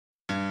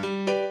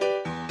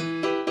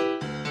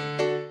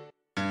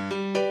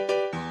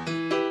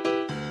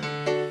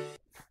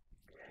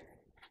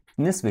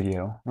In this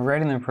video, we're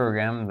writing the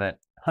program that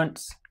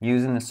hunts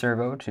using the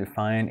servo to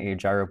find a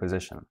gyro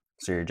position.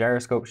 So your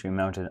gyroscope should be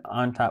mounted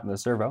on top of the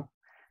servo,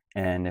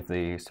 and if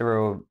the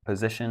servo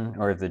position,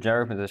 or if the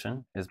gyro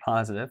position is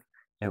positive,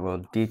 it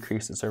will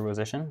decrease the servo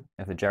position.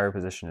 If the gyro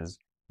position is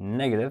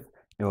negative,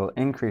 it will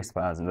increase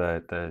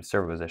the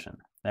servo position.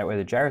 That way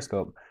the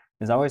gyroscope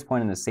is always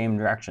pointing in the same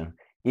direction,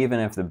 even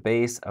if the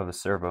base of the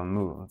servo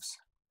moves.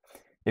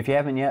 If you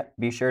haven't yet,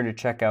 be sure to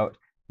check out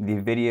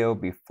the video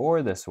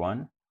before this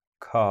one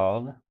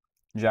called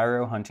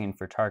Gyro Hunting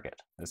for Target.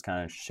 This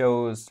kind of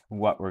shows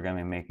what we're going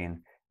to be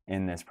making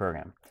in this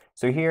program.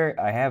 So here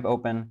I have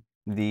open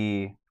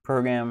the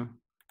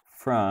program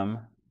from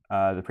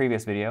the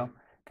previous video,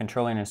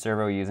 controlling a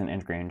servo using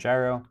integrating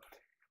gyro.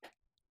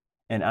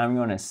 And I'm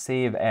going to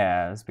save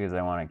as, because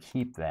I want to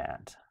keep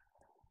that.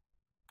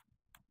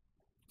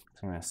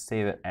 So I'm going to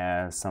save it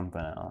as something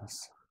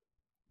else.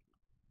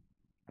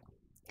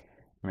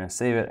 I'm going to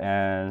save it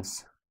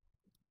as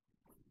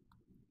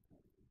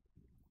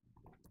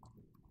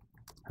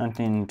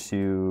hunting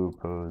to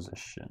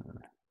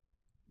position.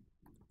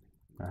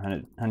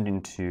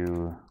 Hunting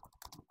to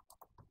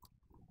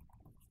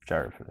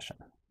gyro position.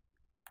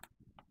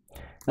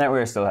 That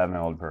way I still have my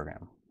old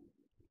program.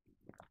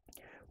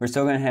 We're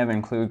still going to have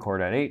include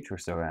core.h, we're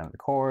still going to have the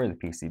core, the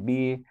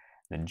PCB,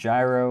 the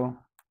gyro.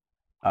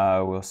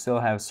 We'll still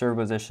have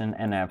servo position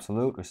and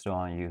absolute, we still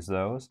want to use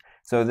those.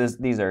 So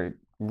these are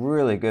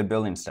really good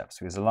building steps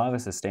because a lot of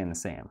this is staying the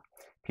same.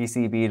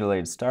 PCB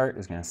delayed start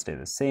is going to stay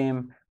the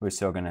same. We're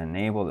still going to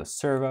enable the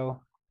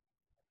servo.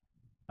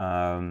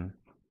 One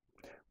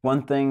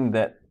thing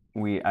that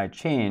I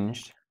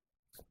changed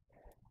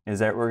is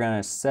that we're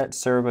going to set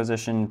servo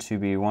position to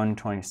be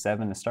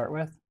 127 to start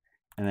with.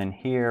 And then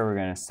here we're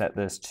going to set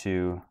this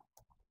to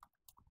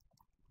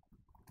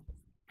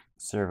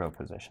servo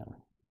position.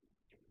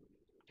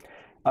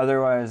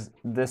 Otherwise,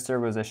 this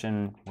servo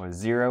position was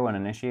 0 when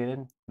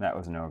initiated. That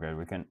was no good.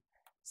 We couldn't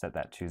set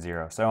that to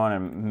 0. So I want to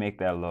make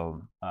that a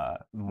little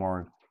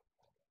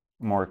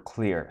more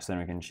clear, so then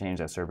we can change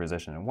that servo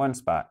position in one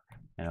spot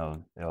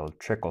and it'll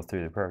trickle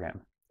through the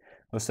program.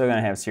 We're still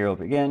going to have serial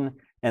begin,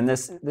 and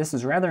this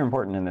is rather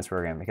important in this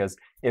program because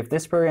if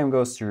this program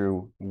goes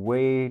through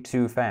way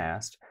too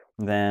fast,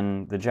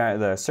 then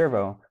the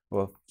servo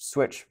will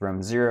switch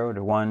from 0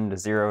 to 1 to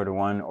 0 to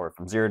 1, or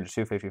from 0 to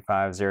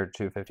 255, 0 to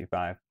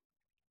 255.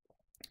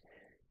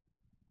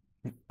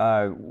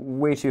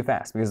 Way too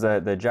fast because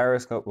the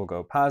gyroscope will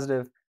go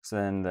positive, so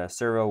then the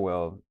servo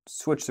will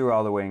switch through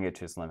all the way and get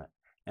to its limit.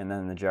 And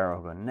then the gyro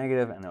will go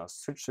negative and it'll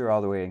switch through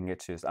all the way and get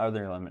to its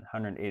other limit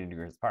 180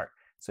 degrees apart.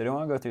 So you don't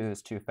want to go through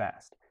this too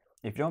fast.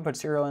 If you don't put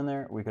serial in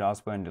there, we could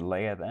also put in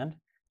delay at the end,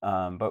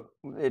 but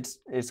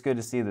it's good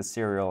to see the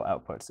serial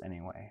outputs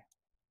anyway.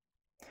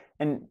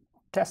 And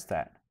test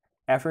that.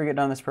 After we get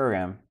done this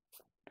program,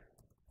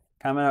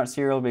 comment out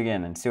serial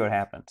begin and see what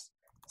happens.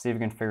 See if you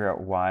can figure out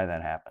why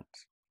that happens.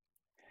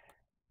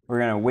 We're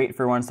going to wait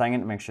for 1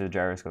 second to make sure the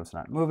gyroscope's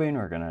not moving.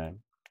 We're going to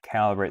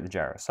calibrate the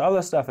gyro. So all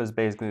this stuff is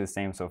basically the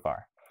same so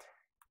far.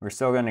 We're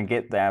still going to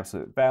get the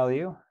absolute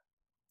value,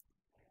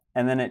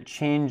 and then it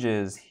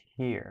changes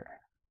here.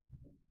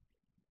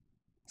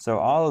 So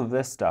all of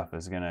this stuff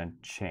is going to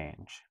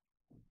change.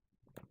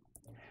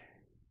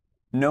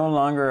 No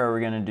longer are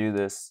we going to do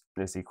this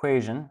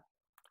equation,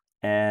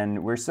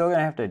 and we're still going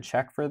to have to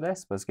check for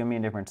this, but it's going to be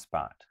a different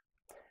spot.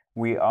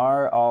 We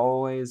are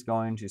always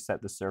going to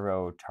set the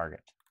servo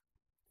target.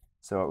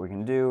 So what we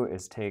can do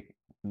is take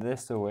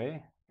this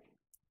away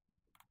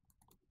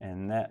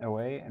and that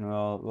away, and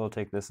we'll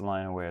take this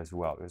line away as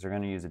well because we're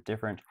going to use a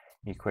different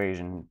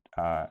equation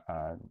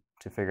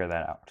to figure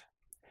that out.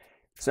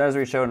 So as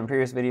we showed in the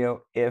previous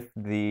video, if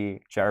the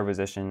gyro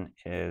position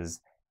is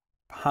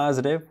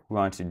positive, we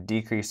want to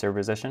decrease servo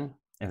position.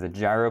 If the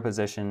gyro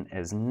position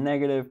is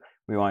negative,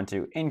 we want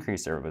to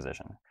increase servo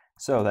position.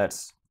 So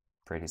that's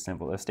pretty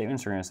simple. If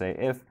statements, we're going to say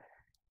if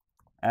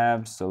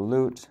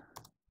absolute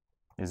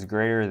is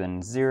greater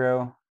than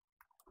 0,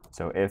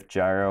 so if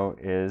gyro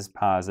is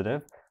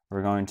positive,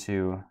 we're going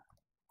to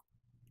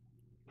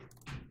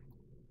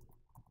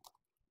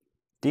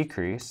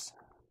decrease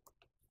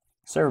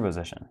servo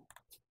position.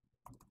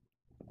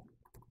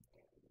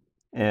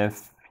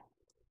 If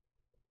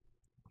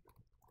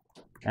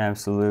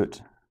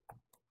absolute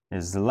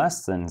is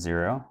less than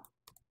 0,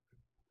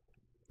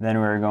 then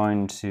we're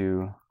going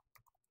to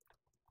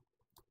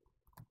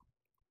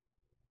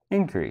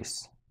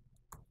increase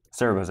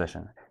servo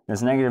position.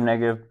 This negative,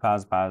 negative,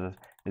 positive, positive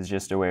is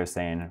just a way of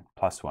saying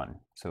 +1.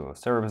 So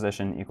servo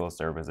position equals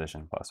servo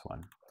position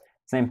 +1.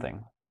 Same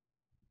thing.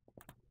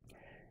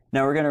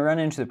 Now we're going to run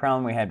into the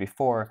problem we had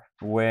before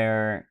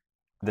where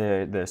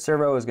the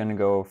servo is going to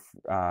go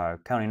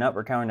counting up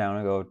or counting down.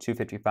 It'll go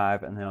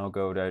 255 and then it'll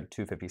go to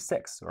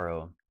 256,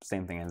 or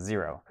same thing as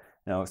 0.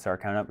 And it'll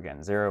start counting up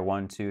again. 0,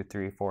 1, 2,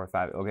 3, 4,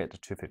 5. It'll get to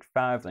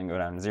 255, then go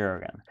down to 0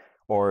 again,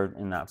 or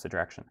in the opposite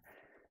direction.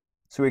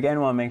 So we again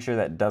want to make sure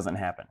that doesn't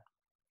happen.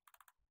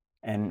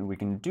 And we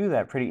can do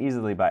that pretty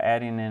easily by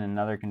adding in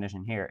another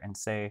condition here and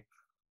say,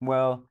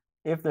 well,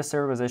 if the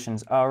servo position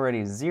is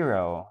already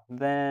 0,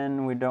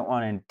 then we don't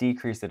want to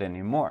decrease it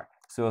anymore.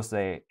 So we'll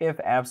say if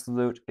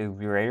absolute is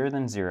greater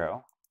than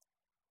 0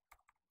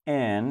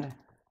 and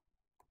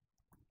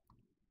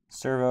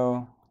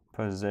servo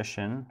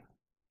position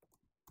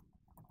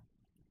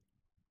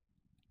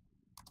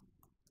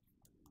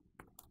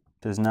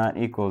does not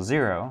equal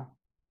 0,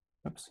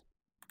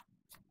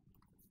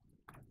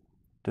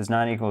 does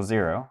not equal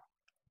 0,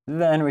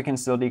 then we can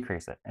still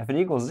decrease it. If it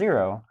equals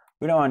 0,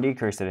 we don't want to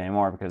decrease it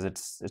anymore because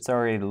it's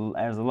already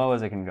as low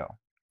as it can go.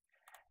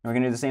 And we're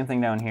going to do the same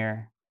thing down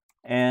here.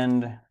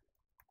 And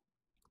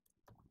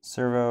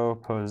servo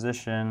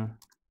position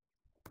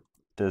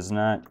does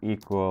not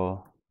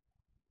equal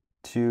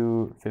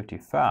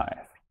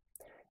 255.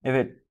 If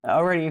it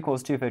already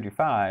equals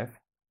 255,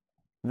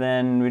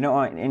 then we don't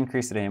want to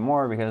increase it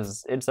anymore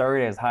because it's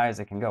already as high as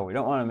it can go. We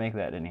don't want to make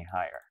that any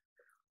higher.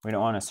 We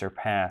don't want to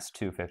surpass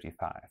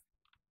 255.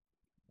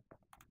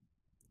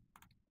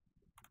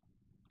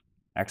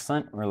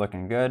 Excellent, we're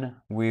looking good.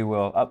 We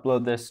will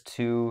upload this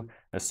to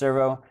the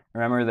servo.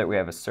 Remember that we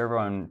have a servo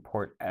on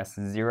port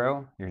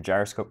S0. Your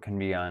gyroscope can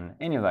be on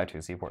any of the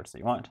I2C ports that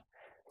you want.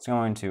 So I'm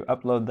going to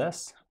upload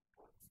this.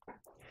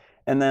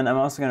 And then I'm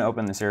also going to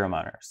open the serial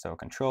monitor. So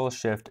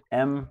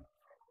Control-Shift-M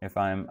if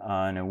I'm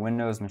on a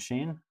Windows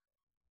machine.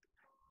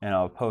 And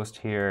I'll post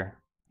here,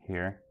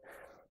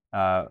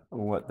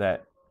 what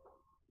that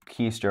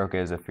keystroke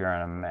is if you're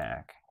on a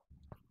Mac.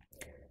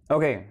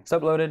 Okay, it's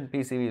uploaded,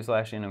 PCB is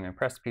flashing. I'm going to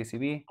press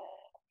PCB,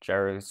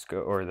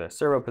 gyroscope, or the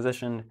servo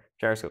positioned,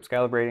 gyroscope's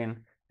calibrating,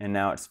 and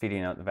now it's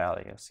feeding out the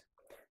values.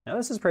 Now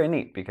this is pretty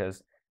neat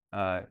because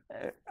I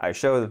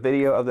showed the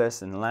video of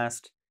this in the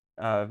last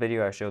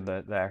video. I showed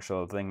the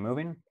actual thing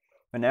moving,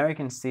 but now you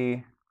can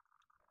see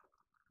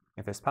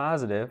if it's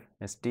positive,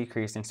 it's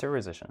decreasing servo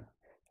position.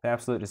 If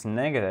absolute is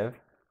negative,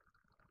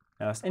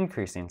 now it's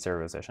increasing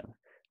servo position.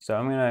 So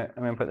I'm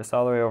gonna put this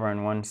all the way over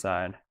on one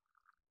side.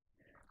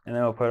 And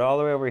then we'll put it all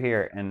the way over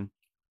here, and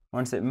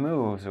once it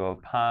moves, we'll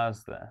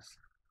pause this.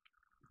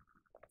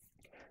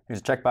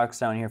 There's a checkbox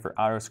down here for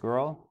auto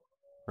scroll.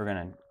 We're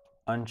going to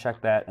uncheck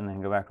that and then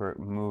go back where it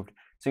moved.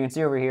 So you can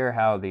see over here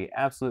how the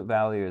absolute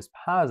value is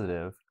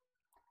positive,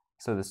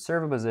 so the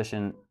servo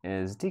position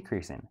is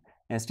decreasing.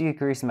 And it's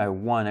decreasing by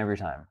 1 every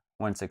time.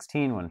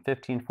 116,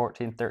 115,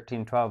 14,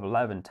 13, 12,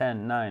 11,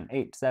 10, 9,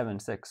 8, 7,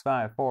 6,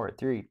 5, 4,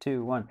 3,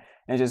 2, 1. And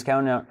it's just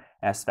counting out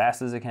as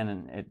fast as it can,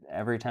 and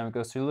every time it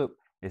goes through the loop,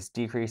 it's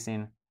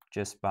decreasing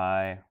just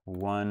by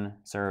 1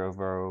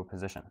 servo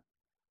position.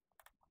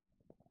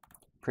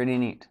 Pretty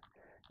neat.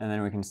 And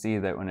then we can see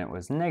that when it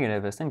was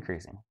negative, it's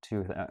increasing.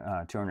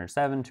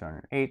 207,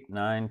 208,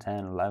 9,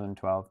 10, 11,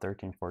 12,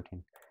 13,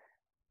 14.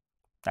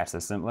 That's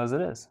as simple as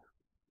it is.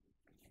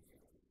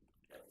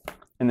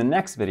 In the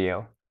next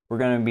video, we're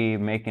going to be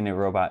making a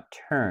robot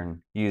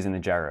turn using the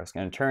gyro. It's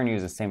going to turn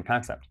using the same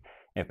concept.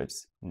 If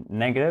it's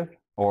negative,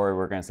 or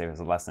we're going to say if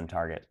it's less than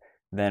target,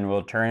 then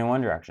we'll turn in one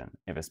direction.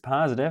 If it's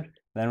positive,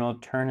 then we'll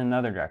turn in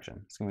another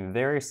direction. It's going to be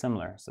very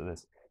similar. So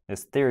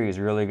this theory is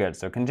really good.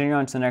 So continue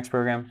on to the next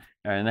program,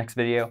 or the next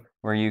video,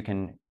 where you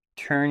can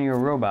turn your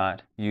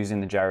robot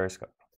using the gyroscope.